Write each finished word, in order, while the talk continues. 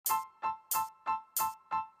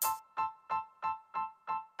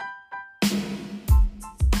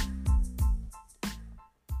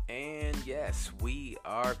Yes, we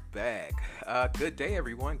are back. Good day,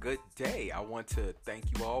 everyone. Good day. I want to thank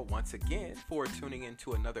you all once again for tuning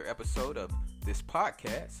into another episode of this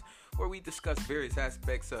podcast where we discuss various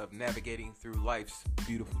aspects of navigating through life's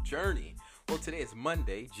beautiful journey. Well, today is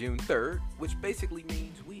Monday, June 3rd, which basically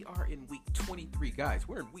means we are in week 23, guys.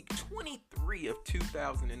 We're in week 23 of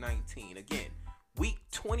 2019. Again, week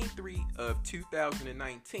 23 of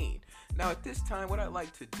 2019. Now, at this time, what I'd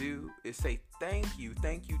like to do is say thank you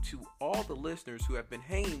to all the listeners who have been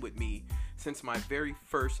hanging with me since my very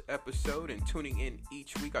first episode and tuning in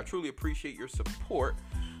each week. I truly appreciate your support.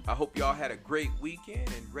 I hope y'all had a great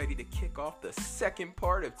weekend and ready to kick off the second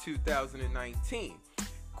part of 2019.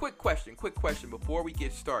 Quick question before we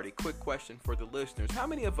get started. Quick question for the listeners. How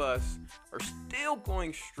many of us are still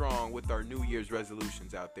going strong with our New Year's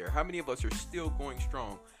resolutions out there? How many of us are still going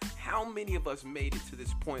strong? How many of us made it to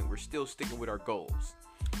this point? We're still sticking with our goals.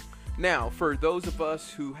 Now, for those of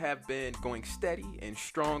us who have been going steady and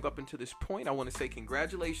strong up until this point, I want to say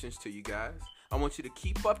congratulations to you guys. I want you to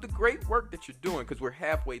keep up the great work that you're doing because we're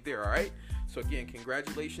halfway there, all right? So again,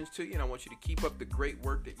 congratulations to you, and I want you to keep up the great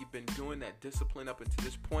work that you've been doing, that discipline up until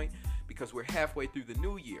this point, because we're halfway through the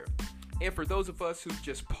new year. And for those of us who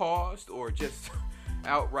just paused or just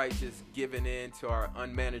outright just given in to our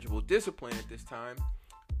unmanageable discipline at this time,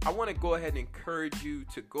 I want to go ahead and encourage you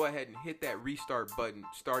to go ahead and hit that restart button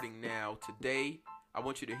starting now. Today, I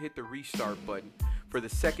want you to hit the restart button for the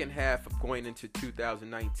second half of going into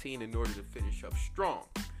 2019 in order to finish up strong.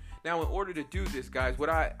 Now, in order to do this, guys, what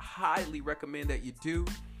I highly recommend that you do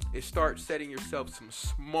is start setting yourself some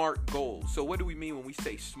SMART goals. So what do we mean when we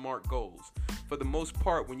say SMART goals? For the most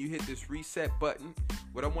part, when you hit this reset button,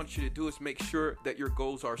 what I want you to do is make sure that your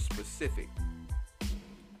goals are specific,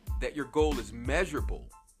 that your goal is measurable.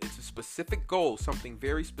 It's a specific goal, something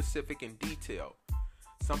very specific in detail,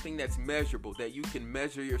 something that's measurable, that you can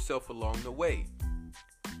measure yourself along the way,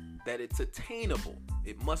 that it's attainable.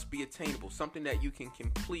 It must be attainable, something that you can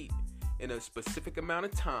complete in a specific amount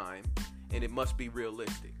of time, and it must be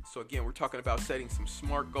realistic. So again, we're talking about setting some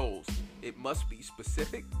SMART goals. It must be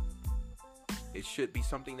specific. It should be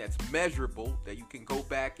something that's measurable, that you can go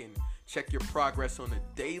back and check your progress on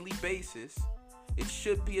a daily basis. It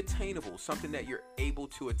should be attainable, something that you're able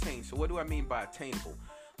to attain. So what do I mean by attainable?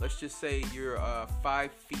 Let's just say you're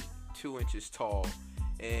 5 feet 2 inches tall,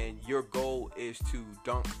 and your goal is to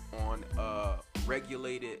dunk on a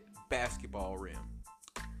regulated basketball rim.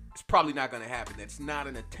 It's probably not going to happen. That's not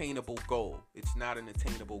an attainable goal. It's not an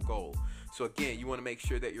attainable goal. So again, you want to make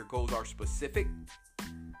sure that your goals are specific,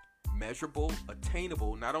 measurable,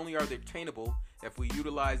 attainable. Not only are they attainable, if we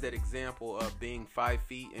utilize that example of being 5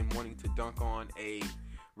 feet and wanting to dunk on a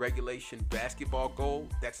regulation basketball goal,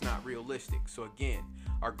 that's not realistic. So again,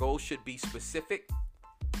 our goals should be specific,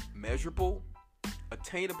 measurable,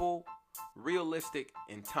 attainable, realistic,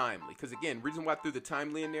 and timely. Because again, reason why I threw the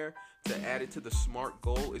timely in there to add it to the SMART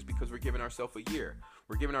goal is because we're giving ourselves a year.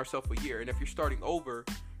 We're giving ourselves a year. And if you're starting over,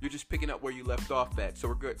 you're just picking up where you left off at. So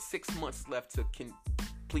we're good. 6 months left to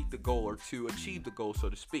complete the goal, or to achieve the goal, so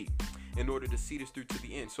to speak, in order to see this through to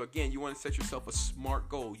the end. So again, you want to set yourself a SMART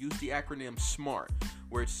goal. Use the acronym SMART,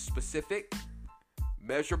 where it's specific,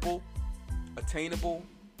 measurable, attainable,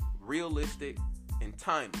 realistic, and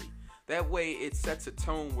timely. That way it sets a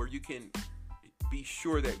tone where you can be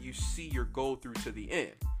sure that you see your goal through to the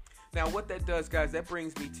end. Now, what that does, guys, that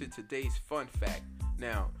brings me to today's fun fact.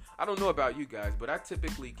 Now, I don't know about you guys, but I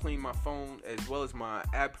typically clean my phone as well as my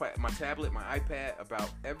tablet, my iPad, about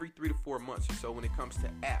every 3 to 4 months or so when it comes to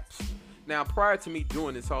apps. Now, prior to me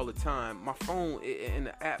doing this all the time, my phone and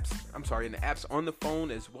the apps on the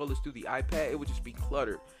phone as well as through the iPad, it would just be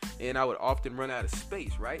cluttered, and I would often run out of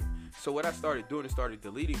space, right? So what I started doing is started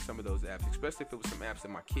deleting some of those apps, especially if it was some apps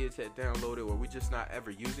that my kids had downloaded or we're just not ever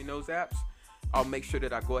using those apps. I'll make sure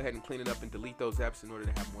that I go ahead and clean it up and delete those apps in order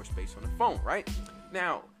to have more space on the phone, right?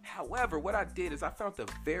 Now, however, what I did is I found a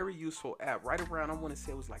very useful app right around, I want to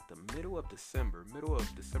say it was like the middle of December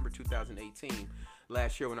 2018,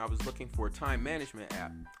 last year, when I was looking for a time management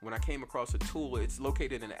app. When I came across a tool, it's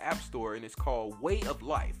located in the App Store, and it's called Way of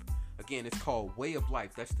Life. Again, it's called Way of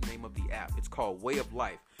Life. That's the name of the app. It's called Way of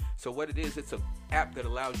Life. So what it is, it's an app that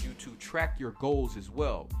allows you to track your goals as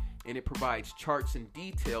well. And it provides charts and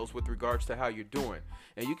details with regards to how you're doing.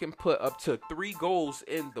 And you can put up to 3 goals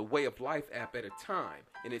in the Way of Life app at a time.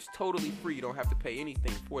 And it's totally free. You don't have to pay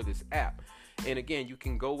anything for this app. And again, you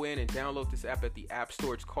can go in and download this app at the App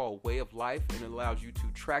Store. It's called Way of Life, and it allows you to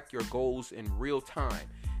track your goals in real time.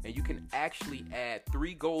 And you can actually add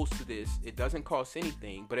 3 goals to this. It doesn't cost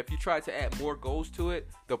anything, but if you try to add more goals to it,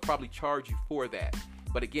 they'll probably charge you for that.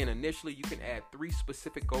 But again, initially you can add 3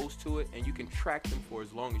 specific goals to it, and you can track them for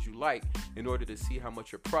as long as you like in order to see how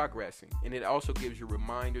much you're progressing. And it also gives you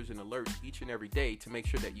reminders and alerts each and every day to make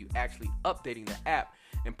sure that you actually updating the app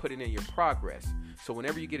and putting in your progress. So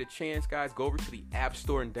whenever you get a chance, guys, go over to the App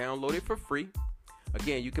Store and download it for free.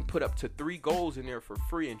 Again, you can put up to 3 goals in there for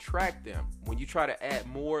free and track them. When you try to add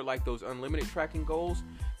more, like those unlimited tracking goals,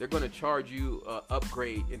 they're going to charge you an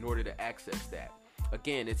upgrade in order to access that.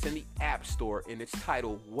 Again, it's in the App Store, and it's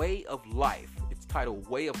titled Way of Life. It's titled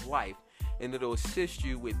Way of Life, and it'll assist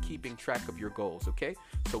you with keeping track of your goals, okay?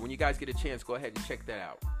 So when you guys get a chance, go ahead and check that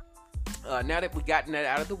out. Now that we've gotten that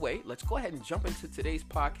out of the way, let's go ahead and jump into today's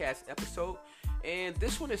podcast episode. And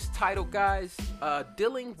this one is titled, guys,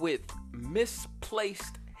 Dealing with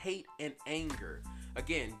Misplaced Hate and Anger.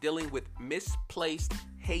 Again, dealing with misplaced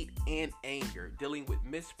hate and anger. Dealing with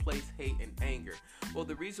misplaced hate and anger. Well,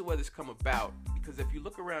 the reason why this come about, because if you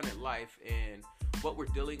look around at life and what we're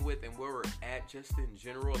dealing with and where we're at just in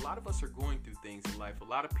general, a lot of us are going through things in life. A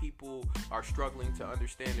lot of people are struggling to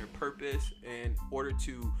understand their purpose in order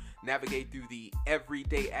to navigate through the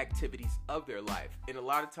everyday activities of their life. And a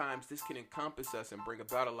lot of times this can encompass us and bring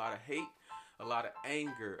about a lot of hate, a lot of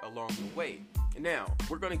anger along the way. And now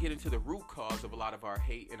we're going to get into the root cause of a lot of our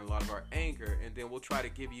hate and a lot of our anger, and then we'll try to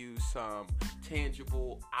give you some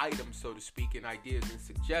tangible items, so to speak, and ideas and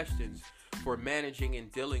suggestions for managing and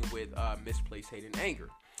dealing with misplaced hate and anger.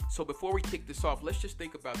 So before we kick this off, let's just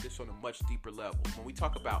think about this on a much deeper level. When we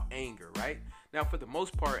talk about anger, right? Now, for the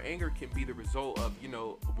most part, anger can be the result of,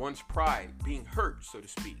 one's pride being hurt, so to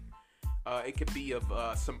speak. It could be of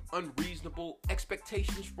some unreasonable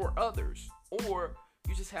expectations for others, or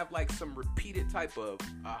you just have like some repeated type of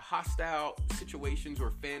hostile situations or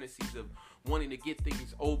fantasies of wanting to get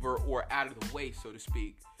things over or out of the way, so to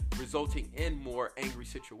speak, resulting in more angry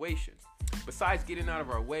situations. Besides getting out of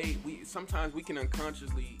our way, sometimes we can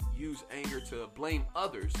unconsciously use anger to blame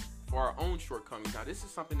others for our own shortcomings. Now, this is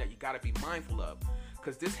something that you got to be mindful of,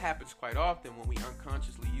 because this happens quite often when we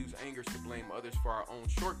unconsciously use anger to blame others for our own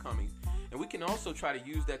shortcomings. And we can also try to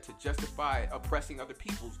use that to justify oppressing other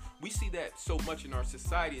people's. We see that so much in our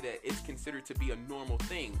society that it's considered to be a normal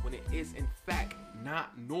thing when it is in fact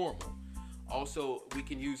not normal. Also, we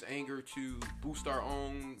can use anger to boost our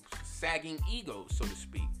own sagging egos, so to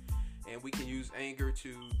speak. And we can use anger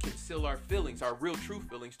to conceal our feelings, our real true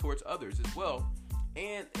feelings towards others as well.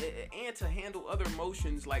 And to handle other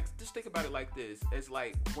emotions, like, just think about it like this. It's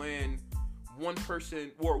like when one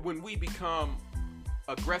person, or when we become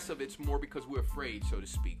aggressive, it's more because we're afraid, so to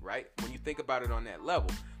speak, right? When you think about it on that level.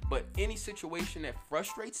 But any situation that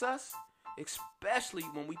frustrates us, especially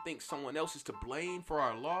when we think someone else is to blame for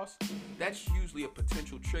our loss, that's usually a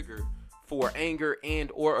potential trigger for anger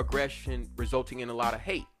and or aggression, resulting in a lot of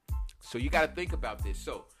hate. So you got to think about this.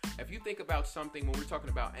 So if you think about something, when we're talking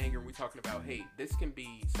about anger and we're talking about hate, this can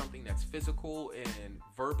be something that's physical and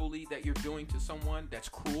verbally that you're doing to someone that's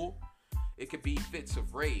cruel. It could be fits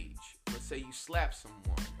of rage. Let's say you slap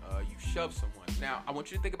someone, you shove someone. Now, I want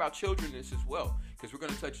you to think about children in this as well, because we're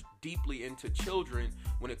going to touch deeply into children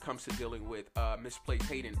when it comes to dealing with misplaced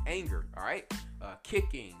hate and anger, all right?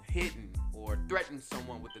 Kicking, hitting, or threatening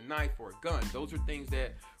someone with a knife or a gun. Those are things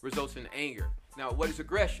that results in anger. Now, what is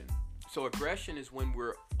aggression? So aggression is when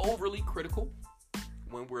we're overly critical,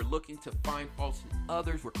 when we're looking to find faults in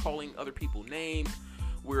others, we're calling other people names,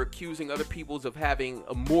 we're accusing other people of having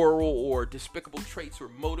immoral or despicable traits or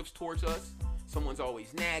motives towards us. Someone's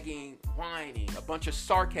always nagging, whining, a bunch of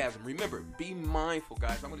sarcasm. Remember, be mindful,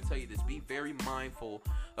 guys. I'm going to tell you this. Be very mindful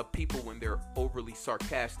of people when they're overly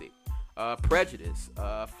sarcastic. Prejudice,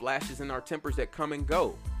 flashes in our tempers that come and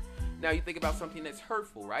go. Now, you think about something that's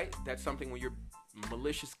hurtful, right? That's something when you're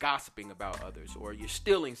malicious gossiping about others, or you're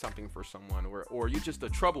stealing something for someone, or you're just a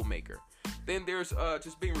troublemaker. Then there's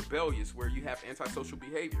just being rebellious, where you have antisocial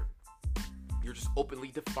behavior. You're just openly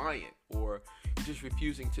defiant, or you're just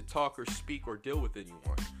refusing to talk or speak or deal with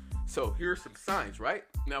anyone. So here are some signs, right?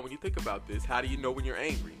 Now, when you think about this, how do you know when you're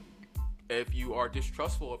angry? If you are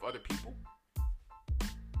distrustful of other people,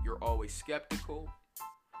 you're always skeptical,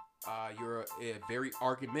 you're very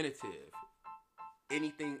argumentative,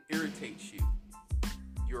 anything irritates you,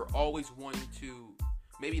 you're always wanting to,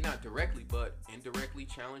 maybe not directly, but indirectly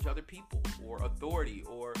challenge other people or authority.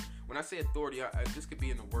 Or when I say authority, this could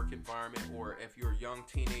be in the work environment, or if you're a young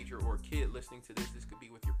teenager or kid listening to this, this could be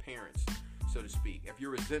with your parents, so to speak. If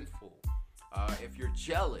you're resentful, if you're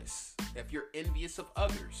jealous, if you're envious of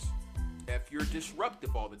others, if you're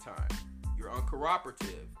disruptive all the time, you're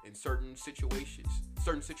uncooperative in certain situations,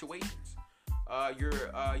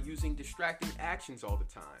 you're using distracting actions all the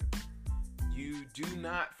time. You do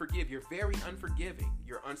not forgive. You're very unforgiving.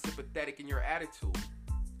 You're unsympathetic in your attitude.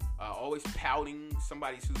 always pouting,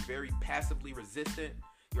 somebody who's very passively resistant.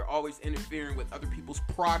 You're always interfering with other people's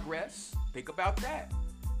progress. Think about that.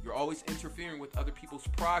 You're always interfering with other people's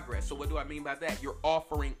progress. So what do I mean by that? You're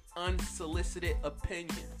offering unsolicited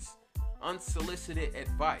opinions, unsolicited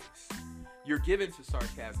advice. You're given to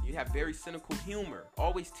sarcasm. You have very cynical humor,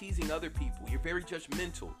 always teasing other people. You're very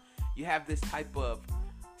judgmental. You have this type of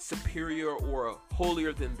superior or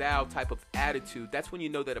holier than thou type of attitude. That's when you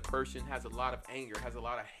know that a person has a lot of anger, has a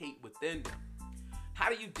lot of hate within them. How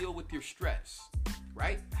do you deal with your stress,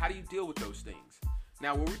 right? How do you deal with those things?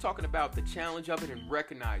 Now, when we're talking about the challenge of it and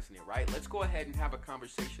recognizing it, right? Let's go ahead and have a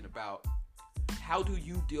conversation about how do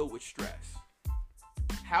you deal with stress?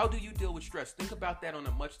 How do you deal with stress? Think about that on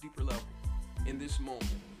a much deeper level in this moment.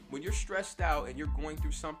 When you're stressed out and you're going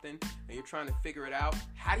through something and you're trying to figure it out,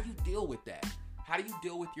 how do you deal with that? How do you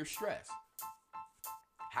deal with your stress?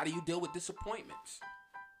 How do you deal with disappointments?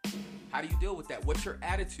 How do you deal with that? What's your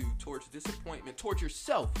attitude towards disappointment, towards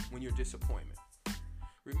yourself when you're disappointed?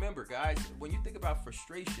 Remember, guys, when you think about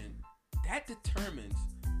frustration, that determines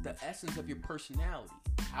the essence of your personality.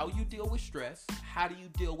 How you deal with stress, how do you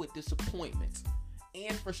deal with disappointments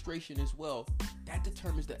and frustration as well, that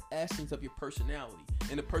determines the essence of your personality.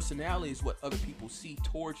 And the personality is what other people see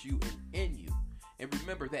towards you and in you. And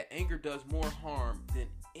remember that anger does more harm than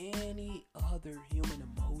any other human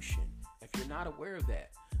emotion. If you're not aware of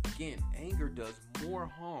that, again, anger does more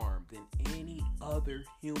harm than any other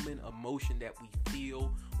human emotion that we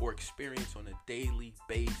feel or experience on a daily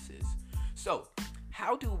basis. So,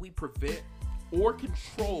 how do we prevent or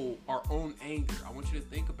control our own anger? I want you to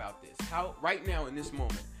think about this. How, right now in this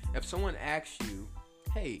moment, if someone asks you,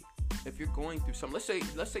 hey, if you're going through something,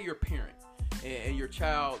 let's say you're a parent and your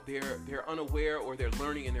child, they're unaware or they're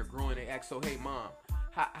learning and they're growing, they ask, so hey mom,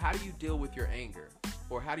 how do you deal with your anger?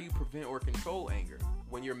 Or how do you prevent or control anger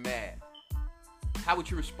when you're mad? How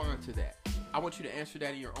would you respond to that? I want you to answer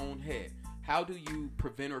that in your own head. How do you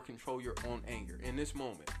prevent or control your own anger in this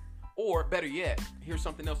moment? Or better yet, here's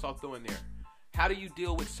something else I'll throw in there. How do you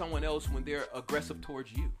deal with someone else when they're aggressive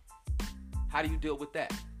towards you? How do you deal with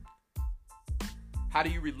that? How do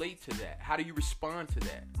you relate to that? How do you respond to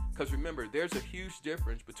that? Because remember, there's a huge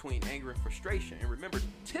difference between anger and frustration. And remember,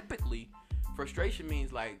 typically, frustration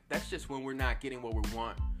means like, that's just when we're not getting what we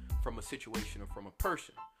want from a situation or from a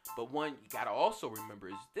person. But one you got to also remember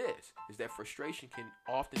is that frustration can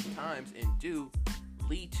oftentimes and do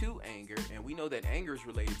lead to anger. And we know that anger is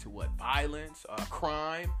related to what? Violence,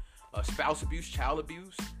 crime, spouse abuse, child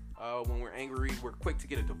abuse. When we're angry, we're quick to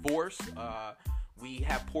get a divorce. We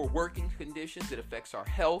have poor working conditions. It affects our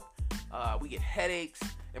health. We get headaches.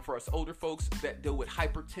 And for us older folks that deal with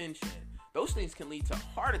hypertension, those things can lead to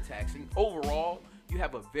heart attacks. And overall, you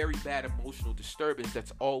have a very bad emotional disturbance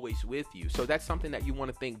that's always with you. So that's something that you want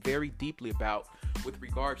to think very deeply about with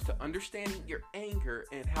regards to understanding your anger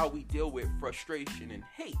and how we deal with frustration and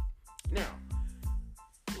hate. Now,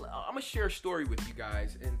 I'm going to share a story with you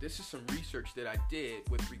guys, and this is some research that I did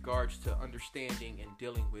with regards to understanding and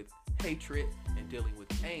dealing with hatred and dealing with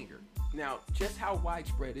anger. Now, just how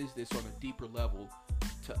widespread is this on a deeper level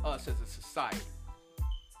to us as a society?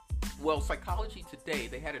 Well, Psychology Today,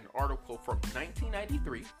 they had an article from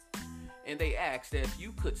 1993, and they asked that if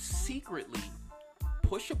you could secretly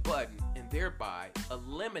push a button and thereby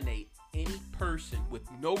eliminate any person with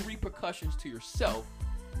no repercussions to yourself,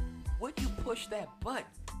 would you push that button?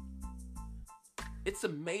 It's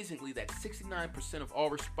amazingly that 69% of all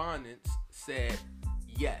respondents said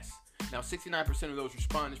yes. Now, 69% of those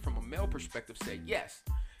respondents from a male perspective said yes.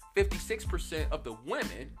 56% of the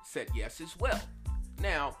women said yes as well.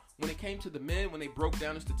 Now, when it came to the men, when they broke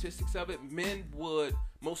down the statistics of it, men would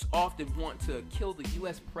most often want to kill the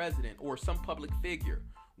U.S. president or some public figure.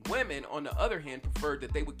 Women, on the other hand, preferred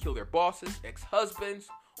that they would kill their bosses, ex-husbands,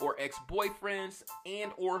 or ex-boyfriends,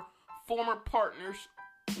 and or former partners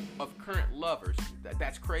of current lovers.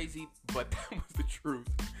 That's crazy, but that was the truth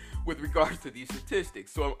with regards to these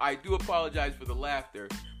statistics. So I do apologize for the laughter,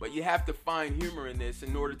 but you have to find humor in this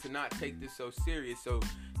in order to not take this so serious so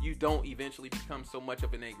you don't eventually become so much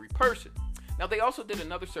of an angry person. Now, they also did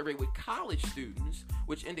another survey with college students,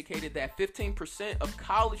 which indicated that 15% of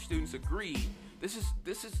college students agreed. This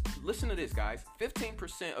is listen to this, guys.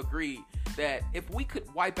 15% agreed that if we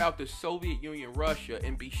could wipe out the Soviet Union, Russia,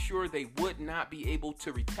 and be sure they would not be able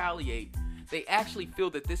to retaliate, they actually feel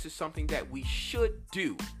that this is something that we should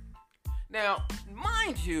do. Now,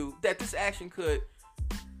 mind you, that this action could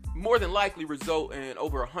more than likely result in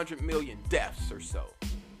over 100 million deaths or so.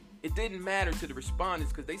 It didn't matter to the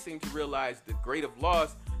respondents because they seemed to realize the grade of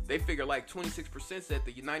loss. They figure like 26% said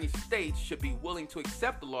the United States should be willing to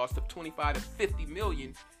accept the loss of 25 to 50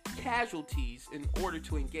 million casualties in order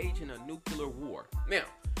to engage in a nuclear war. Now,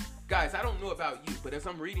 guys, I don't know about you, but as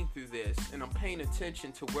I'm reading through this and I'm paying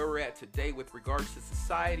attention to where we're at today with regards to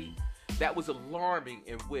society, that was alarming,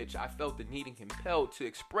 in which I felt the need and compelled to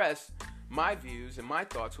express my views and my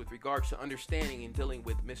thoughts with regards to understanding and dealing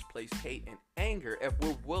with misplaced hate and anger. If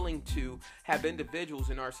we're willing to have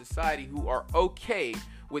individuals in our society who are okay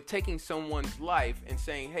with taking someone's life and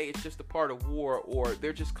saying, hey, it's just a part of war, or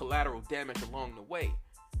they're just collateral damage along the way.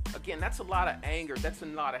 Again, that's a lot of anger. That's a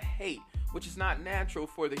lot of hate, which is not natural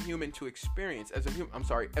for the human to experience as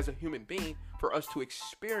a human being, for us to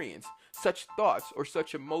experience such thoughts or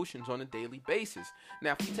such emotions on a daily basis.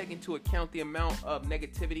 Now, if we take into account the amount of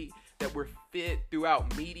negativity that we're fed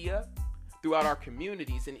throughout media, throughout our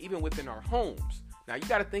communities, and even within our homes. Now, you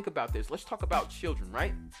got to think about this. Let's talk about children,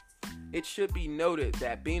 right? It should be noted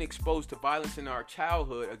that being exposed to violence in our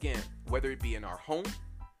childhood, again, whether it be in our home,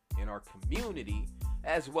 in our community,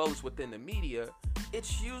 as well as within the media,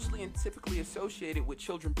 it's usually and typically associated with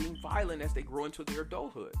children being violent as they grow into their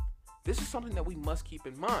adulthood. This is something that we must keep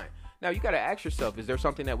in mind. Now, you got to ask yourself, is there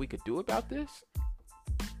something that we could do about this?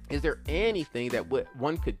 Is there anything that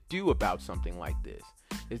one could do about something like this?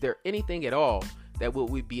 Is there anything at all that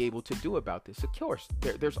we'd be able to do about this? Of course,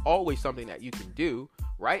 there's always something that you can do,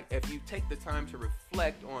 right? If you take the time to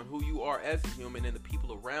reflect on who you are as a human and the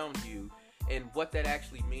people around you, and what that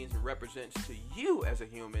actually means and represents to you as a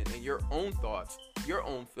human, and your own thoughts, your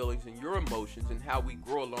own feelings, and your emotions, and how we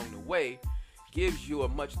grow along the way, gives you a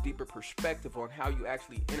much deeper perspective on how you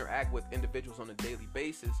actually interact with individuals on a daily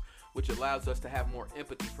basis, which allows us to have more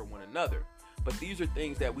empathy for one another. But these are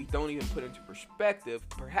things that we don't even put into perspective,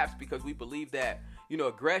 perhaps because we believe that,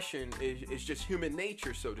 aggression is just human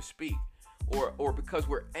nature, so to speak, or because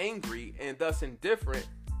we're angry and thus indifferent.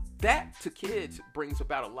 That to kids brings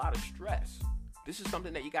about a lot of stress. This is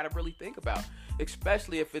something that you got to really think about,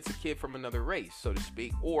 especially if it's a kid from another race, so to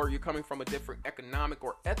speak, or you're coming from a different economic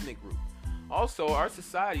or ethnic group. Also, our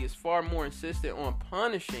society is far more insistent on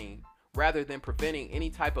punishing rather than preventing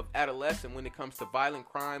any type of adolescent when it comes to violent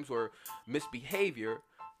crimes or misbehavior.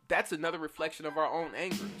 That's another reflection of our own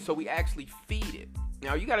anger. So we actually feed it.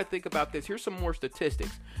 Now, you got to think about this. Here's some more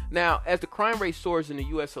statistics. Now, as the crime rate soars in the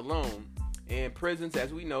U.S. alone, and prisons,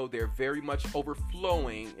 as we know, they're very much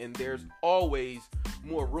overflowing, and there's always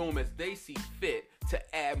more room as they see fit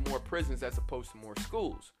to add more prisons as opposed to more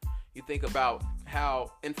schools. You think about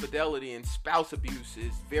how infidelity and spouse abuse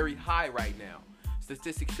is very high right now.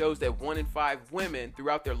 Statistics shows that 1 in 5 women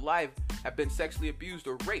throughout their life have been sexually abused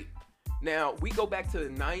or raped. Now, we go back to the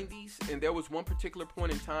 90s, and there was one particular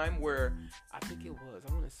point in time where, I think it was,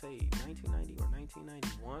 I want to say 1990 or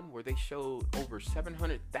 1991, where they showed over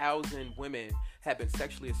 700,000 women had been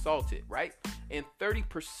sexually assaulted, right? And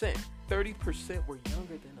 30% were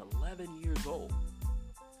younger than 11 years old.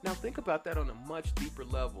 Now, think about that on a much deeper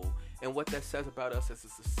level and what that says about us as a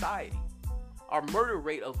society. Our murder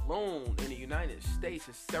rate alone in the United States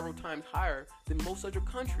is several times higher than most other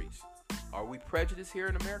countries. Are we prejudiced here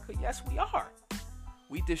in America? Yes, we are.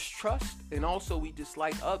 We distrust and also we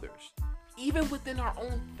dislike others. Even within our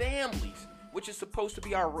own families, which is supposed to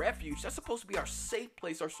be our refuge. That's supposed to be our safe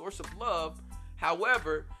place, our source of love.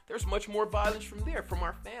 However, there's much more violence from there, from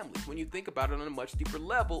our families, when you think about it on a much deeper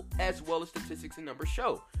level, as well as statistics and numbers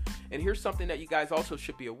show. And here's something that you guys also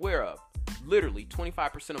should be aware of. Literally,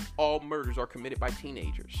 25% of all murders are committed by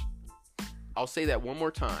teenagers. I'll say that one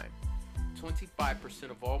more time. 25%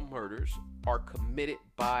 of all murders are committed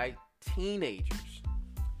by teenagers.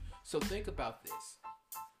 So think about this.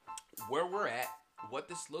 Where we're at, what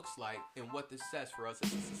this looks like, and what this says for us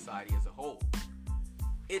as a society as a whole.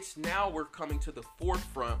 It's now we're coming to the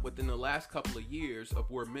forefront within the last couple of years of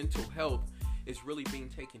where mental health is really being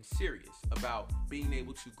taken serious, about being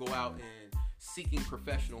able to go out and seeking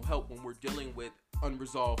professional help when we're dealing with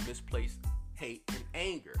unresolved, misplaced hate and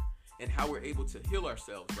anger, and how we're able to heal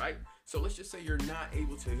ourselves, right? So let's just say you're not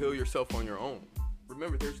able to heal yourself on your own.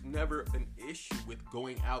 Remember, there's never an issue with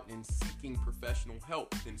going out and seeking professional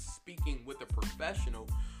help and speaking with a professional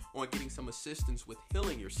on getting some assistance with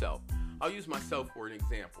healing yourself. I'll use myself for an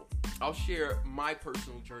example. I'll share my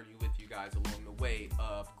personal journey with you guys along the way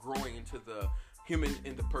of growing into the human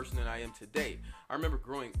and the person that I am today. I remember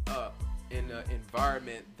growing up in an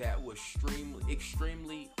environment that was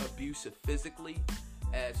extremely abusive physically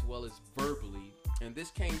as well as verbally. And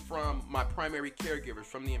this came from my primary caregivers,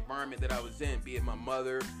 from the environment that I was in, be it my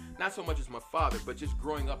mother, not so much as my father, but just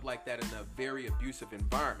growing up like that in a very abusive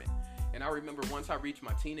environment. And I remember once I reached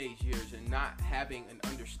my teenage years and not having an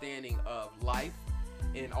understanding of life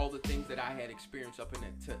and all the things that I had experienced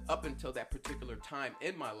up until that particular time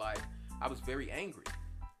in my life, I was very angry.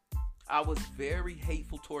 I was very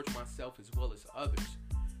hateful towards myself as well as others.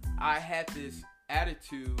 I had this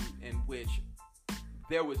attitude in which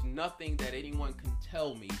there was nothing that anyone can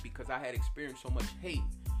tell me because I had experienced so much hate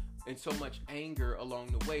and so much anger along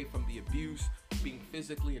the way from the abuse, being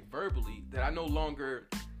physically and verbally, that I no longer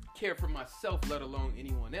cared for myself, let alone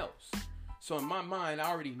anyone else. So in my mind, I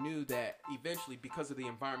already knew that eventually, because of the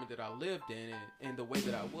environment that I lived in and the way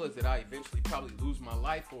that I was, that I eventually probably lose my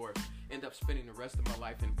life or end up spending the rest of my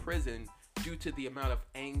life in prison due to the amount of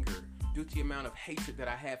anger, due to the amount of hatred that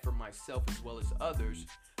I had for myself as well as others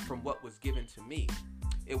from what was given to me.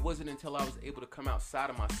 It wasn't until I was able to come outside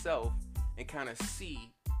of myself and kind of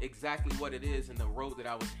see exactly what it is in the road that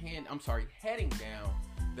I was heading down,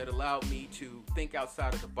 that allowed me to think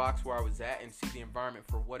outside of the box where I was at and see the environment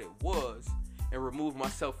for what it was and remove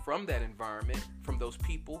myself from that environment, from those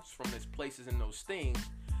people, from those places and those things,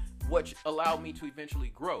 which allowed me to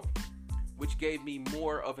eventually grow, which gave me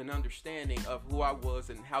more of an understanding of who I was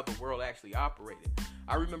and how the world actually operated.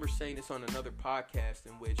 I remember saying this on another podcast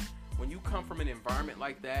in which when you come from an environment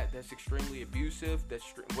like that, that's extremely abusive,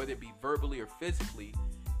 whether it be verbally or physically,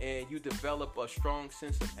 and you develop a strong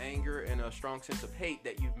sense of anger and a strong sense of hate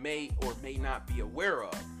that you may or may not be aware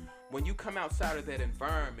of. When you come outside of that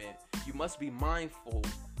environment, you must be mindful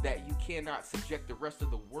that you cannot subject the rest of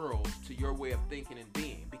the world to your way of thinking and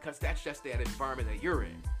being, because that's just that environment that you're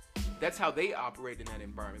in. That's how they operate in that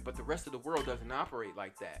environment, but the rest of the world doesn't operate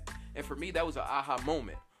like that. And for me, that was an aha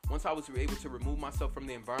moment. Once I was able to remove myself from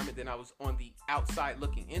the environment, then I was on the outside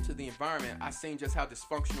looking into the environment, I seen just how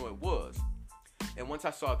dysfunctional it was. And once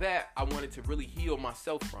I saw that, I wanted to really heal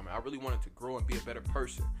myself from it. I really wanted to grow and be a better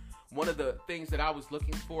person. One of the things that I was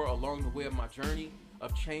looking for along the way of my journey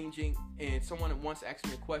of changing, and someone once asked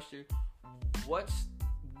me a question, what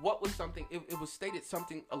was something, it was stated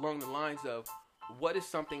something along the lines of, what is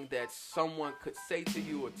something that someone could say to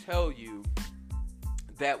you or tell you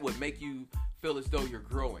that would make you feel as though you're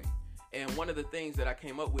growing? And one of the things that I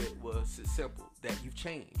came up with was simple, that you've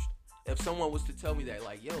changed. If someone was to tell me that,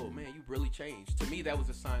 like, yo, man, you really changed, to me, that was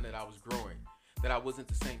a sign that I was growing, that I wasn't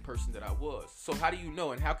the same person that I was. So how do you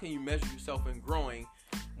know, and how can you measure yourself in growing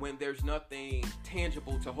when there's nothing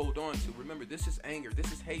tangible to hold on to? Remember, this is anger,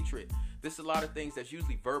 this is hatred, this is a lot of things that's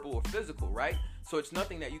usually verbal or physical, right? So it's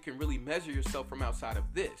nothing that you can really measure yourself from outside of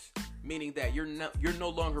this, meaning that you're no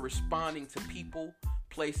longer responding to people,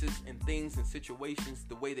 places, and things and situations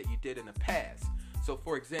the way that you did in the past. So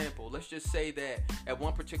for example, let's just say that at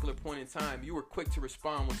one particular point in time, you were quick to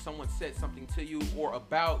respond when someone said something to you or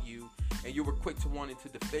about you, and you were quick to wanting to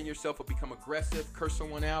defend yourself or become aggressive, curse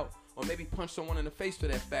someone out, or maybe punch someone in the face for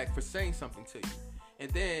that fact for saying something to you.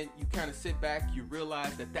 And then you kind of sit back, you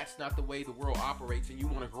realize that that's not the way the world operates, and you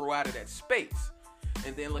want to grow out of that space.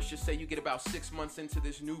 And then let's just say you get about 6 months into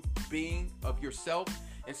this new being of yourself,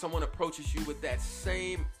 and someone approaches you with that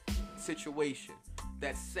same situation,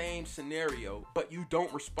 that same scenario, but you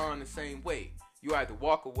don't respond the same way. You either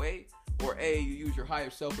walk away, or A, you use your higher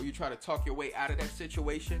self, or you try to talk your way out of that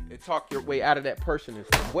situation and talk your way out of that person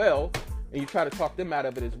as well, and you try to talk them out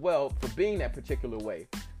of it as well for being that particular way.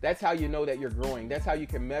 That's how you know that you're growing. That's how you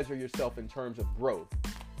can measure yourself in terms of growth.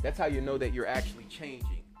 That's how you know that you're actually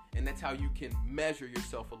changing, and that's how you can measure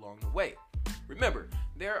yourself along the way. Remember,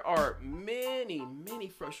 there are many, many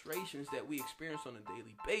frustrations that we experience on a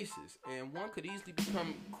daily basis, and one could easily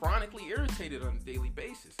become chronically irritated on a daily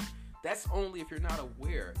basis. That's only if you're not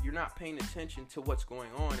aware, you're not paying attention to what's going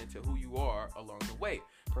on and to who you are along the way.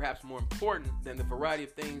 Perhaps more important than the variety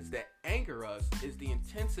of things that anger us is the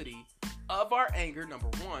intensity of our anger, number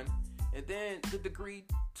one, and then the degree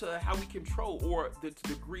to how we control, or the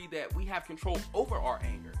degree that we have control over our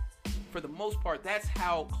anger. For the most part, that's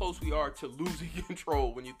how close we are to losing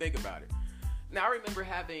control when you think about it. Now, I remember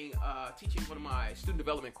teaching one of my student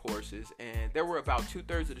development courses, and there were about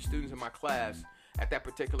 2/3 of the students in my class at that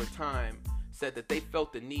particular time said that they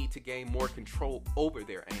felt the need to gain more control over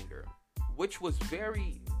their anger, which was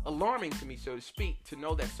very alarming to me, so to speak, to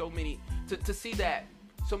know that to see that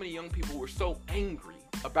so many young people were so angry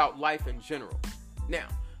about life in general. Now,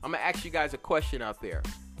 I'm gonna ask you guys a question out there.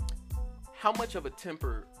 How much of a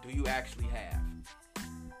temper do you actually have?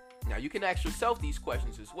 Now, you can ask yourself these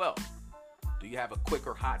questions as well. Do you have a quick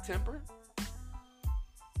or hot temper?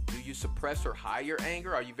 Do you suppress or hide your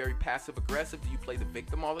anger? Are you very passive aggressive? Do you play the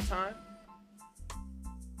victim all the time?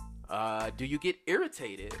 Do you get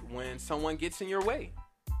irritated when someone gets in your way?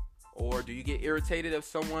 Or do you get irritated if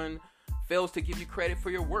someone fails to give you credit for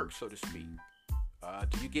your work, so to speak?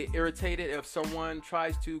 Do you get irritated if someone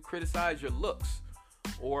tries to criticize your looks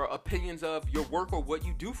or opinions of your work or what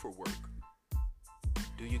you do for work?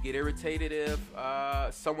 Do you get irritated if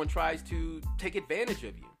someone tries to take advantage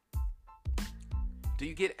of you? Do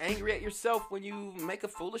you get angry at yourself when you make a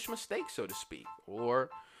foolish mistake, so to speak? Or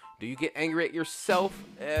do you get angry at yourself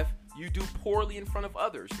if you do poorly in front of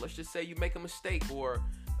others? Let's just say you make a mistake, or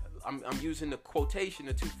I'm using the quotation,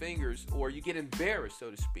 the two fingers, or you get embarrassed, so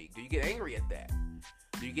to speak. Do you get angry at that?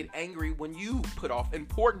 Do you get angry when you put off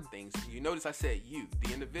important things? You notice I said you,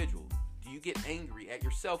 the individual. Do you get angry at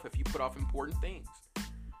yourself if you put off important things?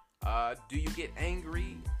 Do you get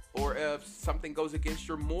angry or if something goes against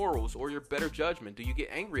your morals or your better judgment? Do you get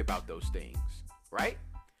angry about those things, right?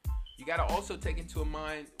 You got to also take into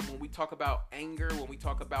mind when we talk about anger, when we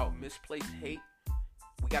talk about misplaced hate,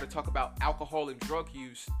 we got to talk about alcohol and drug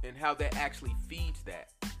use and how that actually feeds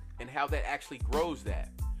that and how that actually grows that.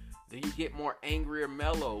 Do you get more angry or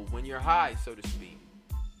mellow when you're high, so to speak?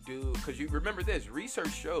 Because you remember this,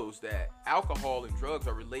 research shows that alcohol and drugs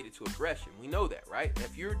are related to aggression. We know that, right?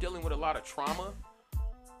 If you're dealing with a lot of trauma,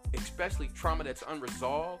 especially trauma that's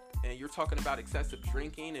unresolved, and you're talking about excessive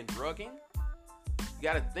drinking and drugging, you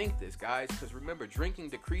got to think this, guys, because remember, drinking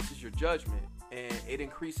decreases your judgment, and it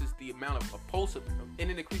increases the amount of impulsiveness,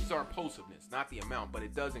 and it increases our impulsiveness, not the amount, but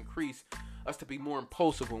it does increase us to be more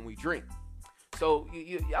impulsive when we drink. So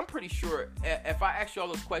I'm pretty sure if I asked you all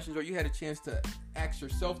those questions, or you had a chance to ask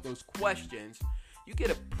yourself those questions, you get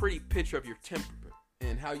a pretty picture of your temperament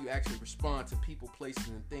and how you actually respond to people, places,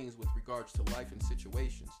 and things with regards to life and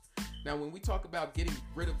situations. Now, when we talk about getting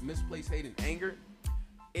rid of misplaced hate and anger,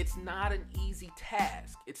 it's not an easy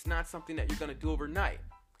task. It's not something that you're going to do overnight.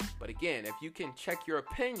 But again, if you can check your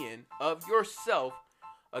opinion of yourself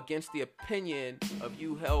against the opinion of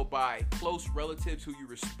you held by close relatives who you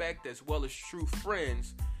respect as well as true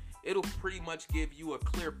friends, it'll pretty much give you a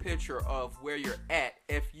clear picture of where you're at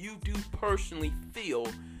if you do personally feel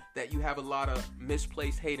that you have a lot of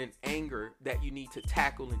misplaced hate and anger that you need to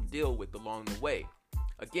tackle and deal with along the way.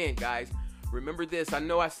 Again, guys, remember this. I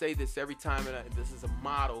know I say this every time, and this is a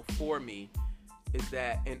motto for me, is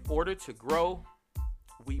that in order to grow,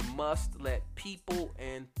 we must let people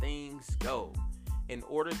and things go. In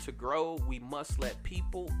order to grow, we must let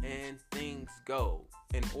people and things go.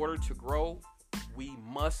 In order to grow, we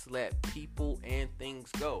must let people and things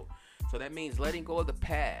go. So that means letting go of the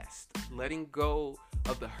past, letting go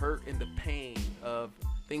of the hurt and the pain of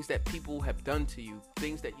things that people have done to you,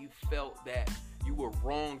 things that you felt that you were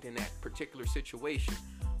wronged in that particular situation.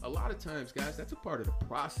 A lot of times, guys, that's a part of the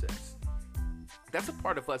process. That's a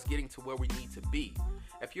part of us getting to where we need to be.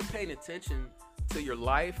 If you're paying attention to your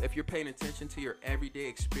life, if you're paying attention to your everyday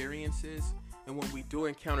experiences, and when we do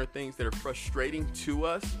encounter things that are frustrating to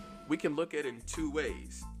us, we can look at it in two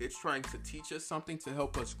ways. It's trying to teach us something to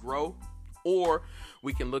help us grow, or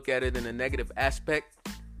we can look at it in a negative aspect,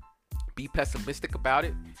 be pessimistic about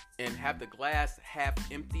it, and have the glass half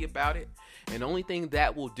empty about it. And the only thing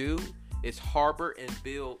that will do is harbor and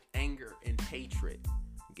build anger and hatred.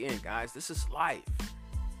 Again, guys, this is life.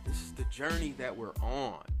 This is the journey that we're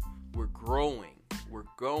on. We're growing. We're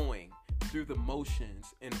going through the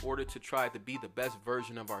motions in order to try to be the best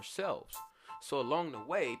version of ourselves. So along the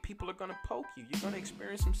way, people are going to poke you. You're going to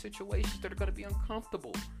experience some situations that are going to be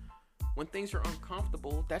uncomfortable. When things are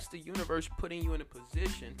uncomfortable, that's the universe putting you in a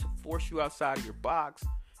position to force you outside of your box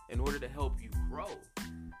in order to help you grow.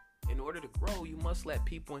 In order to grow, you must let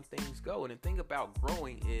people and things go. And the thing about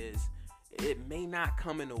growing is it may not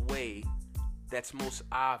come in a way that's most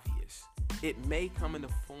obvious. It may come in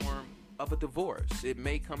the form of a divorce. It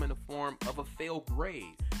may come in the form of a failed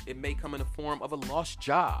grade. It may come in the form of a lost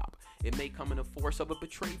job. It may come in the force of a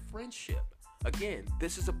betrayed friendship. Again,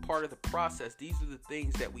 this is a part of the process. These are the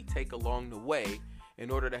things that we take along the way in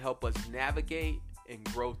order to help us navigate and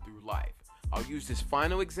grow through life. I'll use this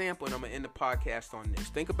final example and I'm going to end the podcast on this.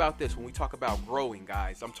 Think about this when we talk about growing,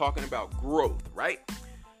 guys. I'm talking about growth, right?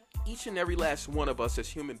 Each and every last one of us as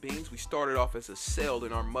human beings, we started off as a cell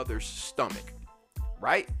in our mother's stomach,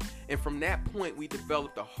 right? And from that point, we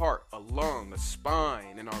developed a heart, a lung, a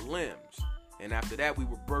spine, and our limbs. And after that, we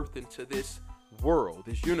were birthed into this world,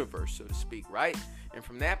 this universe, so to speak, right? And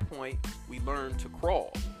from that point, we learned to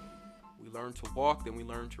crawl. We learned to walk, then we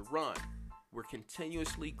learned to run. We're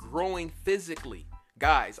continuously growing physically.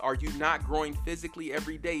 Guys, are you not growing physically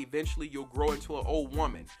every day? Eventually, you'll grow into an old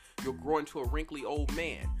woman. You'll grow into a wrinkly old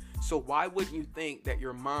man. So why wouldn't you think that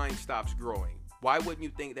your mind stops growing? Why wouldn't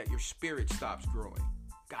you think that your spirit stops growing?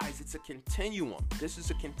 Guys, it's a continuum. This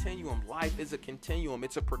is a continuum. Life is a continuum.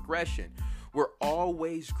 It's a progression. We're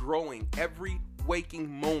always growing. Every waking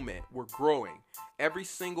moment, we're growing. Every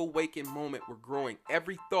single waking moment, we're growing.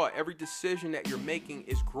 Every thought, every decision that you're making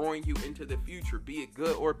is growing you into the future, be it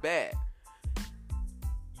good or bad.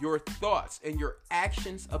 Your thoughts and your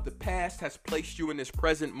actions of the past has placed you in this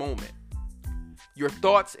present moment. Your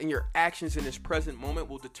thoughts and your actions in this present moment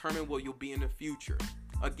will determine where you'll be in the future.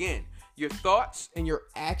 Again, your thoughts and your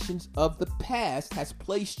actions of the past has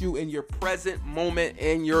placed you in your present moment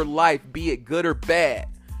in your life, be it good or bad.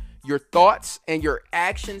 Your thoughts and your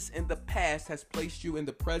actions in the past has placed you in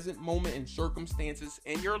the present moment and circumstances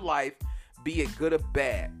in your life, be it good or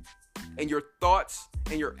bad. And your thoughts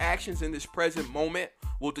and your actions in this present moment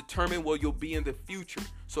will determine where you'll be in the future.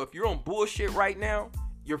 So if you're on bullshit right now,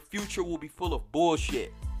 your future will be full of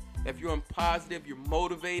bullshit. If you're on positive, you're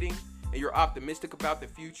motivating, and you're optimistic about the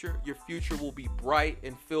future, your future will be bright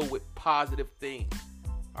and filled with positive things.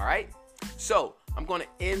 All right? So I'm going to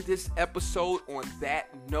end this episode on that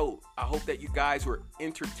note. I hope that you guys were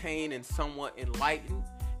entertained and somewhat enlightened,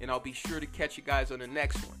 and I'll be sure to catch you guys on the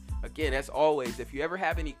next one. Again, as always, if you ever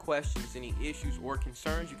have any questions, any issues or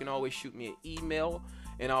concerns, you can always shoot me an email,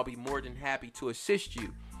 and I'll be more than happy to assist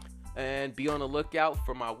you. And be on the lookout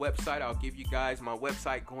for my website. I'll give you guys my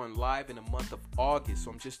website going live in the month of August.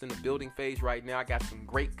 So I'm just in the building phase right now. I got some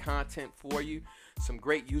great content for you, some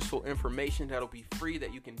great useful information that'll be free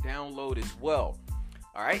that you can download as well.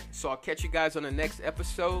 All right, so I'll catch you guys on the next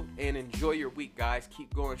episode, and enjoy your week, guys.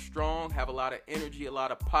 Keep going strong. Have a lot of energy, a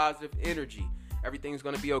lot of positive energy. Everything's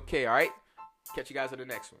going to be okay, all right? Catch you guys on the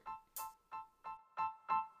next one.